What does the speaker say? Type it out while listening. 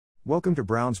Welcome to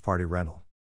Brown's Party Rental.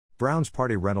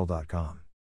 BrownsPartyRental.com.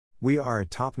 We are a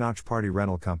top-notch party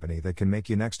rental company that can make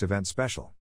your next event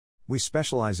special. We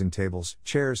specialize in tables,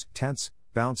 chairs, tents,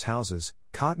 bounce houses,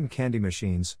 cotton candy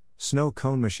machines, snow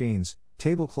cone machines,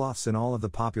 tablecloths in all of the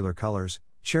popular colors,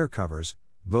 chair covers,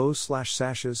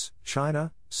 bows/sashes,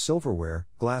 china, silverware,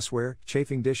 glassware,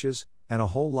 chafing dishes, and a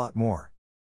whole lot more.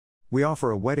 We offer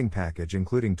a wedding package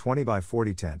including 20 by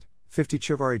 40 tent, 50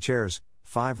 Chivari chairs,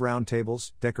 5 round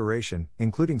tables, decoration,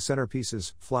 including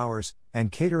centerpieces, flowers,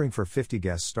 and catering for 50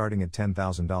 guests starting at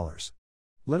 $10,000.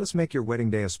 Let us make your wedding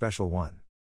day a special one.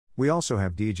 We also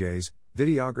have DJs,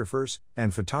 videographers,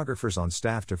 and photographers on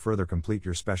staff to further complete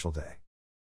your special day.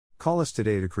 Call us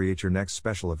today to create your next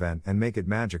special event and make it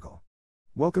magical.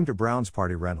 Welcome to Brown's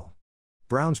Party Rental.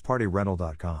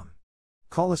 BrownsPartyRental.com.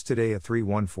 Call us today at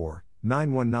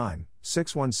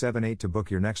 314-919-6178 to book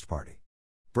your next party.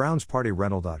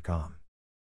 BrownsPartyRental.com.